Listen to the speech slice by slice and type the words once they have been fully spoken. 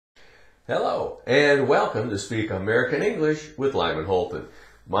Hello, and welcome to Speak American English with Lyman Holton.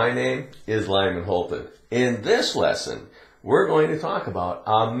 My name is Lyman Holton. In this lesson, we're going to talk about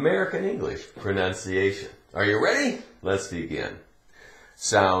American English pronunciation. Are you ready? Let's begin.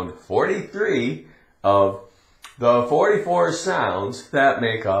 Sound 43 of the 44 sounds that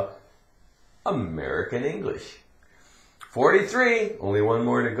make up American English. 43, only one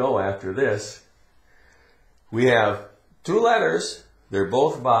more to go after this. We have two letters. They're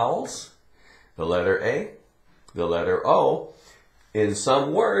both vowels. The letter A, the letter O. In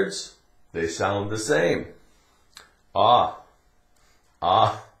some words, they sound the same. Ah,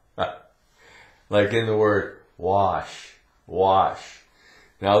 ah, like in the word wash, wash.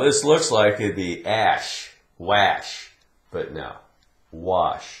 Now this looks like it'd be ash, wash, but no,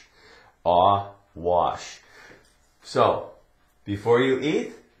 wash, ah, wash. So, before you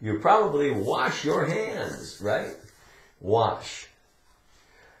eat, you probably wash your hands, right? Wash.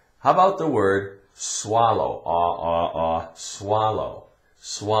 How about the word swallow? Swallow,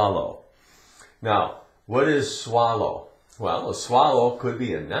 swallow. Now, what is swallow? Well, a swallow could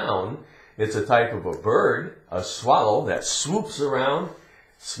be a noun. It's a type of a bird, a swallow that swoops around,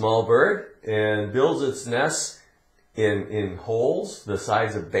 small bird, and builds its nest in holes the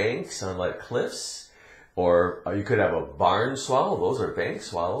size of banks on like cliffs. Or you could have a barn swallow. Those are bank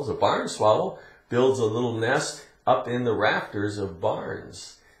swallows. A barn swallow builds a little nest up in the rafters of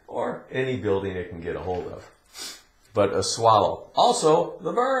barns, or any building it can get a hold of. But a swallow. Also,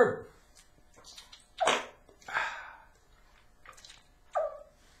 the verb.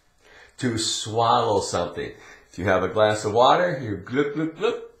 To swallow something. If you have a glass of water, you gluk, gluk,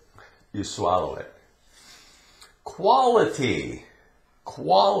 gluk, you swallow it. Quality.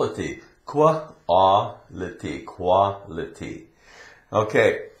 Quality. Quality. Quality.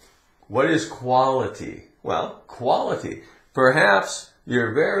 Okay, what is quality? Well, quality. Perhaps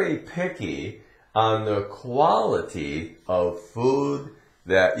you're very picky on the quality of food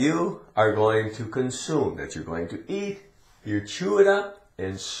that you are going to consume, that you're going to eat. You chew it up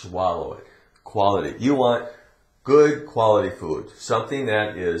and swallow it. Quality. You want good quality food. Something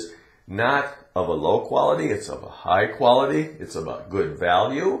that is not of a low quality, it's of a high quality. It's about good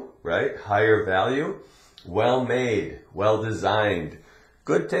value, right? Higher value. Well made, well designed,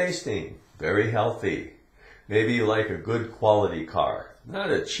 good tasting, very healthy. Maybe you like a good quality car.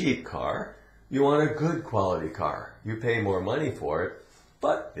 Not a cheap car. You want a good quality car. You pay more money for it,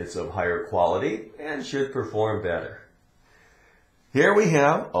 but it's of higher quality and should perform better. Here we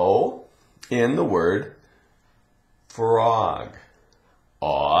have O in the word frog.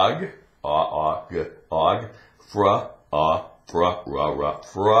 Og, og, frog,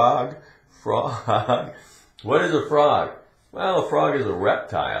 frog. What is a frog? Well, a frog is a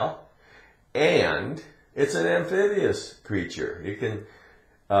reptile, and it's an amphibious creature. It can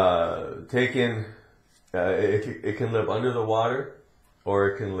take in, it can live under the water, or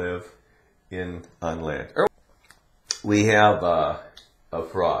it can live on land. We have a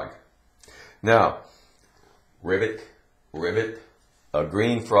frog. Now, ribbit, a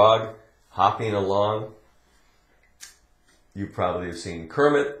green frog hopping along. You probably have seen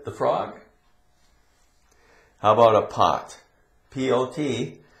Kermit the Frog. How about a pot?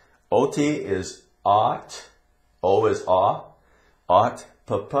 P-O-T. O-T is ought. O is aw. Ought,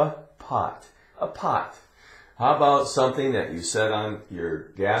 pot. A pot. How about something that you set on your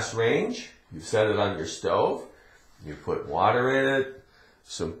gas range? You set it on your stove. You put water in it,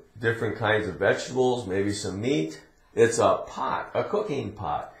 some different kinds of vegetables, maybe some meat. It's a pot, a cooking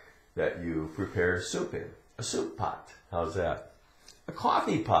pot that you prepare soup in. A soup pot. How's that? A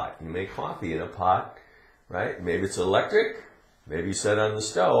coffee pot. You make coffee in a pot, right? Maybe it's electric. Maybe you set it on the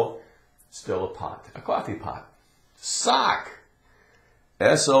stove. Still a pot. A coffee pot. Sock.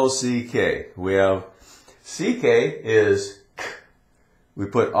 S-O-C-K. We have C-K is k. We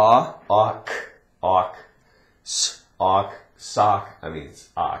put k, ok, s, ok, sock. I mean, it's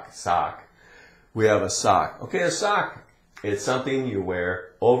ok, sock. We have a sock. Okay, a sock. It's something you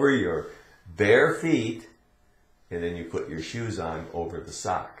wear over your bare feet, and then you put your shoes on over the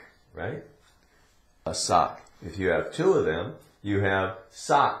sock, right? A sock. If you have two of them, you have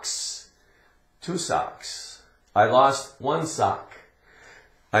socks. Two socks. I lost one sock.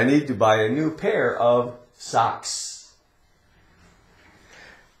 I need to buy a new pair of socks.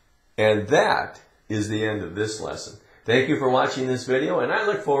 And that is the end of this lesson. Thank you for watching this video, and I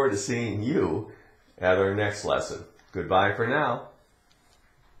look forward to seeing you at our next lesson. Goodbye for now.